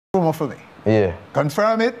more for me. Yeah.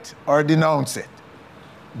 Confirm it or denounce it.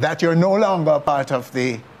 That you're no longer part of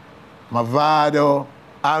the Mavado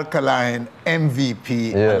Alkaline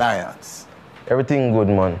MVP alliance. Everything good,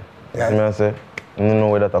 man. Yeah. You know what I say? I don't know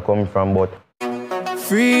where that are coming from, but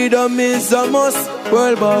freedom is a must,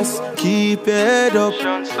 world boss, keep it up.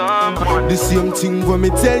 The same thing when me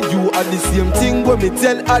tell you, and the same thing when me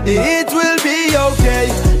tell Adi. It will be okay,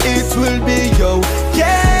 it will be okay,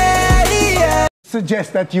 yeah.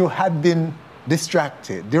 Suggest that you had been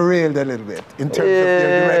distracted, derailed a little bit in terms of your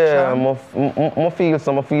direction. Yeah,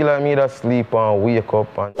 I feel like me that sleep and wake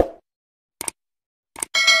up and...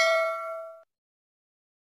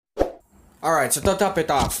 Alright, so to top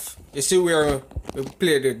it off, you see where we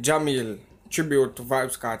played the Jahmiel tribute to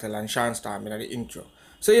Vybz Kartel and Sean Storm in the intro.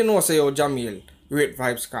 So you know say how Jahmiel rate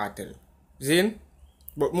Vybz Kartel. Zin?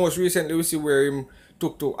 But most recently we see where him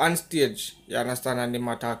took to on stage, you understand, and him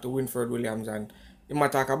attack to Winfred Williams and him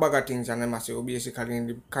attack a bag of things and him say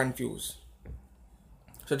basically confused.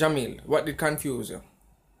 So Jahmiel, what did confuse you?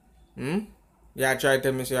 Yeah, try to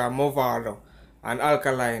tell me say Mavado and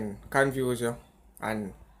Alkaline confuse you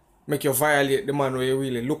and make you violate the man where you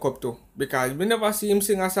really look up to. Because we never see him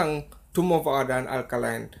sing a song to Mavado and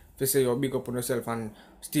Alkaline to say you big up on yourself and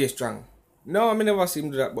stay strong. No, I never see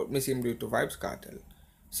him do that, but me see him do it to Vybz Kartel.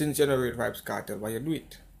 Since you generate Vybz Kartel, why you do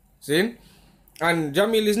it? See? And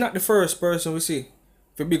Jahmiel is not the first person we see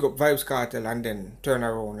to big up Vybz Kartel and then turn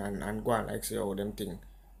around and go on like say, oh, them thing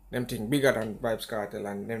bigger than Vybz Kartel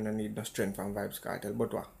and them don't need no strength from Vybz Kartel.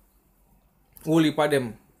 But what? Only for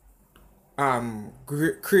them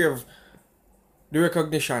crave the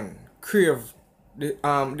recognition, crave the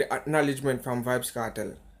acknowledgement from Vybz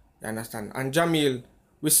Kartel. You understand? And Jahmiel,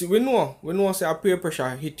 we know say a peer pressure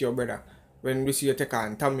hit your brother when we see you take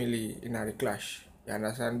on Tommy in the clash. You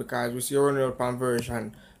understand? Because we see you running up on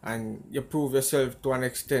version and you prove yourself to an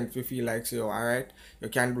extent we feel like say, oh, alright, you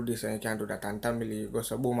can do this and you can do that, and Tommy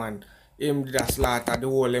goes a boom and him did a slaughter the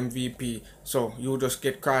whole MVP. So you just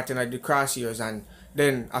get caught in like the crosshairs, and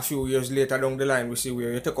then a few years later down the line we see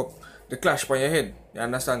where you take up the clash on your head. You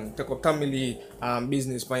understand? Take up Tommy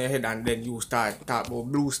business on your head, and then you start talk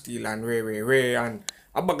about Blue Steel and Ray and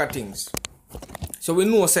a bag of things. So we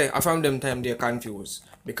know say from them time they're confused,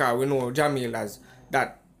 because we know Jahmiel as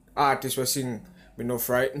that artist was sing, me no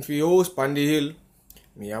frightened for your house on the hill.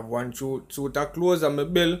 Me have one suit of clothes and my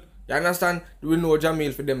bill. You understand? We know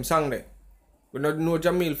Jahmiel for them song there. We don't know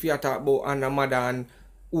Jahmiel for talk about and a mother and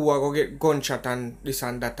who are go get gunshot and this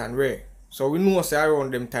and that and Ray. So we know say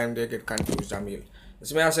around them time they get confused, Jahmiel.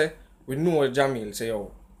 That's me I say, we know Jahmiel say,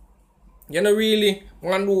 yo, you know really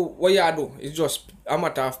want to do what you do. It's just a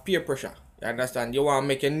matter of peer pressure. You understand? You want to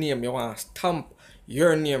make a name, you want to stamp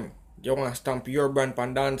your name, you want to stamp your brand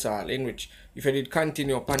on dancehall, in which if you did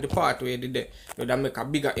continue upon the path where you did it, you would make a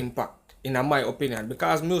bigger impact, in my opinion.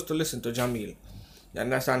 Because I used to listen to Jahmiel. You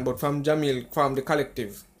understand? But from Jahmiel, from the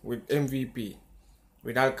collective, with MVP,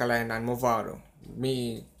 with Alkaline and Mavado,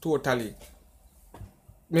 me totally,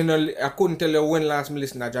 I couldn't tell you when last me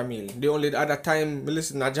listen to Jahmiel. The only other time me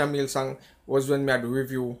listen to Jahmiel song was when me had the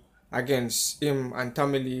review against him and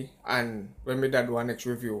Tommy Lee, and when me did one next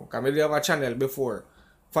review. Because me did have a channel before,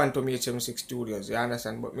 Phantom HM6 Studios, you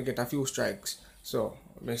understand? But me get a few strikes, so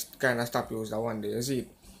me kind of stop use that one day, you see it?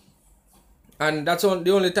 And that's the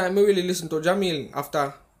only time I really listen to Jahmiel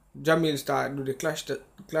after Jahmiel started do the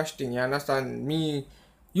clash thing, you understand? Me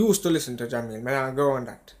used to listen to Jahmiel, I don't go on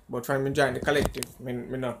that. But when me join the collective, me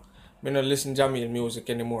not listen to Jahmiel music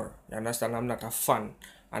anymore, you understand? I'm not a fan,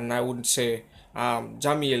 and I wouldn't say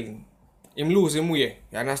Jahmiel, him lose him way,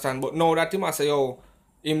 you understand? But now that him I say, oh,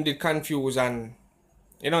 him did confuse and,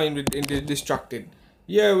 you know, him did distracted.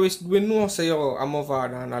 Yeah, we know say, oh, I'm over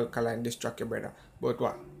and Alkaline distract your brother. But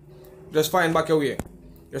what? Just find back your way.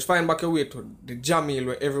 Just find back your way to the Jahmiel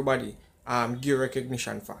where everybody give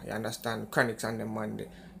recognition for. You understand? Chronics and them man.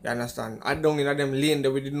 You understand? I don't in them lane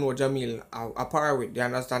that we didn't know Jahmiel a par with. You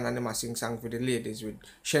understand? And them a sing song for the ladies with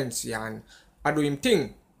Shensi and I do him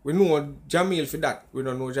thing. We know Jahmiel for that. We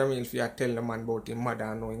don't know Jahmiel for tell the man about him mother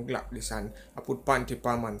and know him glap this and I put panty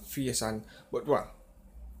palm and face and but what?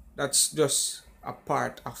 That's just a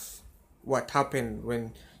part of what happened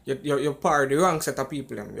when you're part of the wrong set of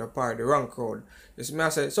people, you're part of the wrong crowd. This me I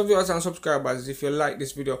say, so viewers and subscribers, if you like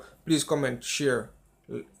this video, please comment, share.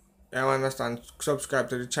 You understand, subscribe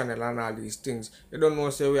to the channel and all these things. You don't know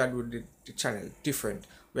say we are do the channel different.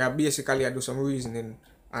 We are basically I do some reasoning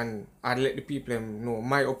and I let the people know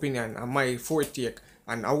my opinion and my foretake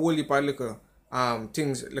and a whole heap of little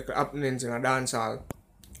things, little happenings in a dancehall.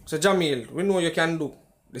 So Jahmiel, we know you can do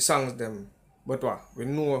the songs them, but what? We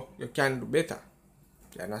know you can do better.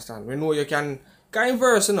 You understand? We know you can Cause in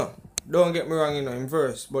verse, you know, don't get me wrong, you know, in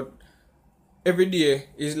verse, but every day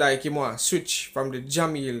is like him want switch from the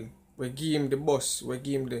Jahmiel, we give him the bus, we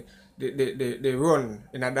give him the run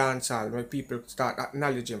in a dance hall where people start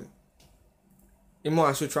acknowledge him. Him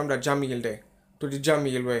want switch from the Jahmiel there to the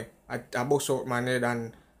Jahmiel where I bust out my head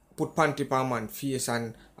and put panty on man face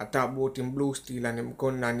and I talk about him blue steel and him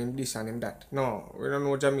gun and him this and him that. No, we don't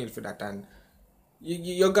know Jahmiel for that, and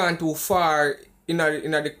you're gone too far in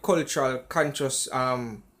the cultural conscious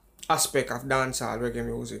aspect of dancehall reggae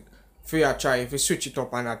music. If you try, if you switch it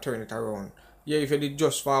up and I turn it around. Yeah, if you did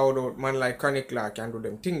just forward out, man like Chronicler can do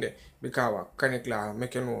them thing there. Because Chronicler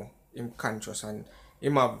make you know him conscious and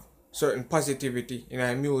him have certain positivity in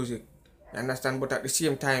our music. You understand? But at the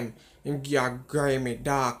same time, him give a grimy,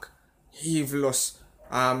 dark, evilous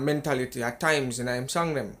mentality at times in him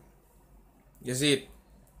song them. You see it?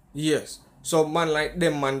 Yes. So man like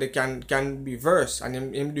them, man, they can be verse and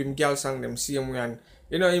him do him girl song them same way, and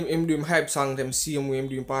you know him do him hype song them same way, him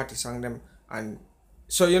do him party song them, and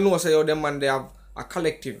so you know say them man they have a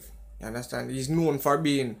collective. You understand? He's known for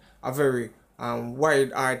being a very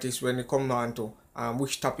wide artist when it comes on to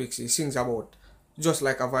which topics he sings about. Just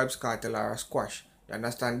like a Vybz Kartel or a Squash. You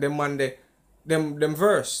understand? Them man them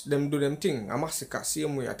verse, them do them thing, a massacre,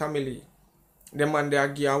 same way, a Tamili. Them man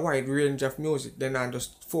they give a wide range of music, then I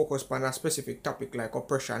just focus on a specific topic like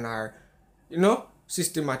oppression or, you know,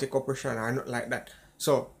 systematic oppression or not like that.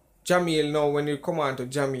 So Jahmiel now, when you come on to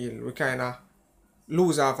Jahmiel, we kinda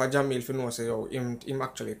lose half a Jahmiel if you know say yo him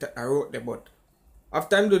actually I wrote the, but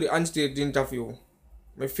after I do the onstage interview,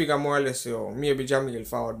 I figure more or less yo maybe Jahmiel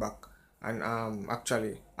forward back and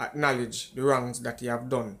actually acknowledge the wrongs that he have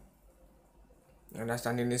done. You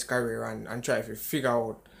understand, in his career and try to figure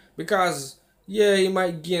out, because yeah, he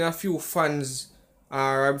might gain a few fans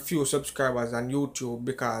or a few subscribers on YouTube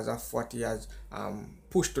because of what he has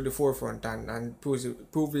pushed to the forefront and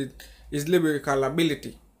proved his lyrical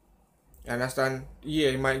ability. You understand?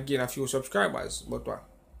 Yeah, he might gain a few subscribers, but what?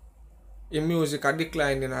 In music, a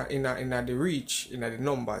decline in the reach, in the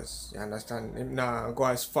numbers. You understand? He not go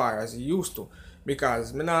as far as he used to,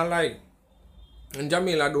 because me not lie. And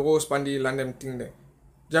Jahmiel had the host pandil and them thing there.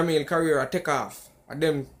 Jahmiel career take off. And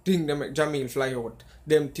them thing they make Jahmiel fly out.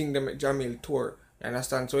 Them thing they make Jahmiel tour. You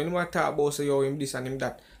understand? So anyone talk about say yo him this and him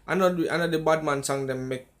that. Another bad man song them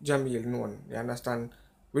make Jahmiel known. You understand?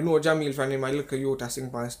 We know Jahmiel from him a little youth a sing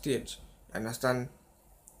on stage. You understand?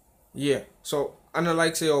 Yeah. So I don't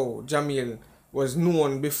like say oh Jahmiel was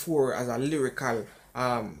known before as a lyrical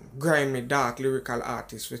grimy dark lyrical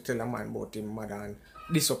artist. We tell a man about him mother and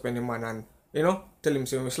this up any man and you know, tell him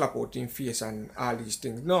say we slap out in face and all these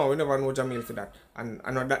things. No, we never know Jahmiel for that. And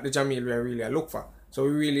I know that the Jahmiel we really look for. So we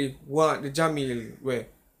really want the Jahmiel where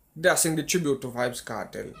they sing the tribute to Vybz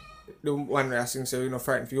Kartel. The one where I sing say, you know,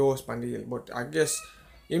 frightened for the host pandil. But I guess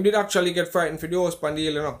him did actually get frightened for the host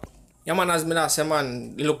pandil, you know. Yeah man, as me that say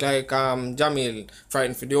man, he look like Jahmiel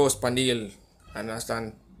frightened for the host pandil.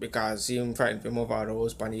 Understand? Because him frightened for Mavado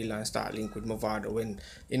host pandil and start link with Mavado, when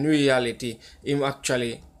in reality him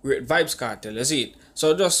actually with Vybz Kartel, you see it.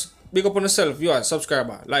 So just big up on yourself, viewers,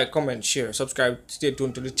 subscriber, like, comment, share, subscribe, stay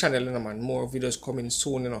tuned to the channel, you know, man. More videos coming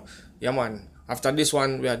soon, you know. Yeah man. After this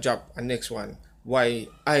one we are drop a next one. Why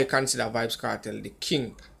I consider Vybz Kartel the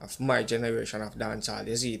king of my generation of dancehall,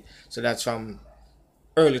 you see it. So that's from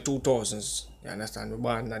early 2000s, you understand. We're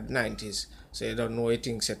born in the 90s, so you don't know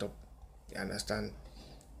anything set up, you understand.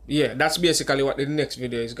 Yeah, that's basically what the next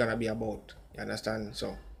video is gonna be about, you understand.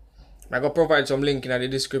 So I go provide some link in the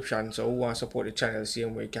description, so who want to support the channel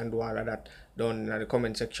same way you can do all of that down in the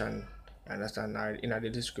comment section, you understand, or in the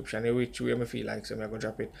description, which way I feel like, so I'm going to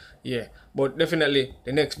drop it. Yeah, but definitely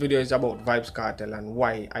the next video is about Vybz Kartel and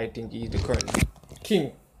why I think he's the current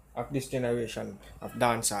king of this generation of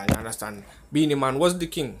dancehall, you understand. Beenie Man was the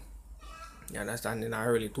king, you understand, in the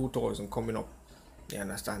early 2000s coming up, you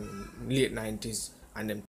understand, late 90s and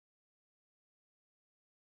them